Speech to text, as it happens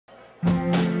We've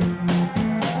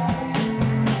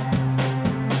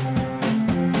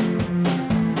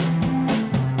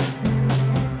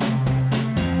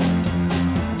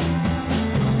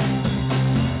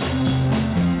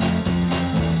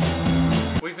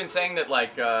been saying that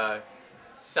like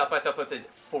South by Southwest, it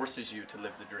forces you to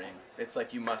live the dream. It's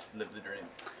like you must live the dream.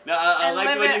 No, I like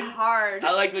live when it you hard.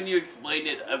 I like when you explained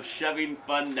it of shoving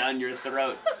fun down your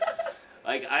throat.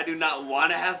 Like, I do not want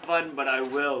to have fun, but I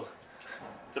will.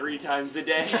 3 times a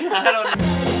day. I don't know.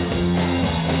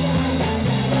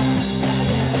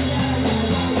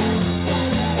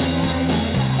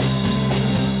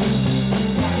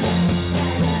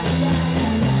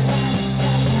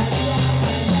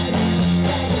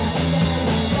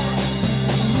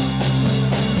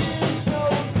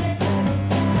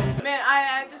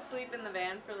 In the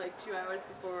van for like 2 hours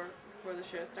before the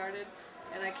show started,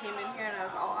 and I came in here and I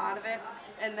was all out of it,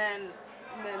 and then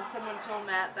someone told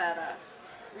Matt that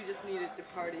we just needed to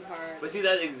party hard. But see,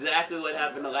 that's exactly what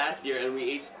happened last year, and we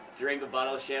each drank a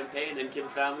bottle of champagne, and Kim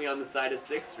found me on the side of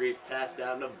 6th Street, passed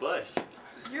down a bush.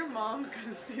 Your mom's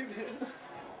gonna see this.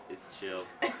 It's chill.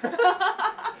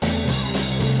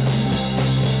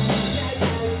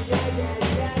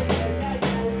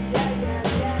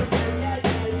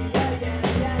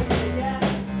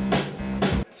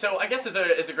 So I guess as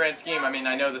a grand scheme, I mean,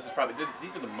 I know this is probably,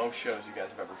 these are the most shows you guys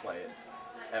have ever played,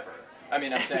 ever. I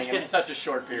mean, I'm saying in such a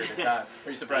short period of time. Are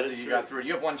you surprised that you got through it?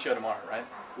 You have 1 show tomorrow, right?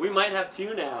 We might have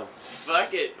 2 now.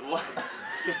 Fuck it.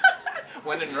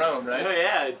 When in Rome, right? Oh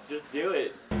yeah, just do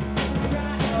it.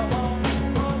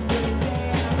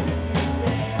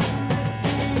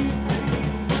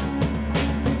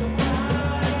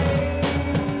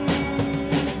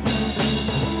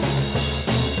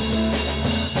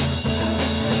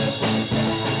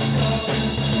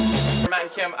 Matt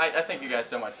and Kim, I thank you guys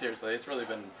so much, seriously. It's really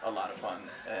been a lot of fun,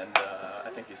 and I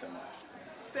thank you so much.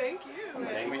 Thank you.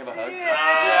 Can we have a hug?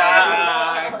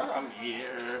 Yeah. I'm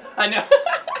here. I know.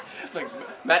 Like,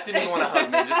 Matt didn't even want to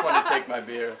hug me, just wanted to take my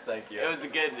beer. Thank you. It was a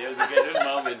good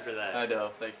moment for that. I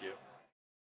know, thank you.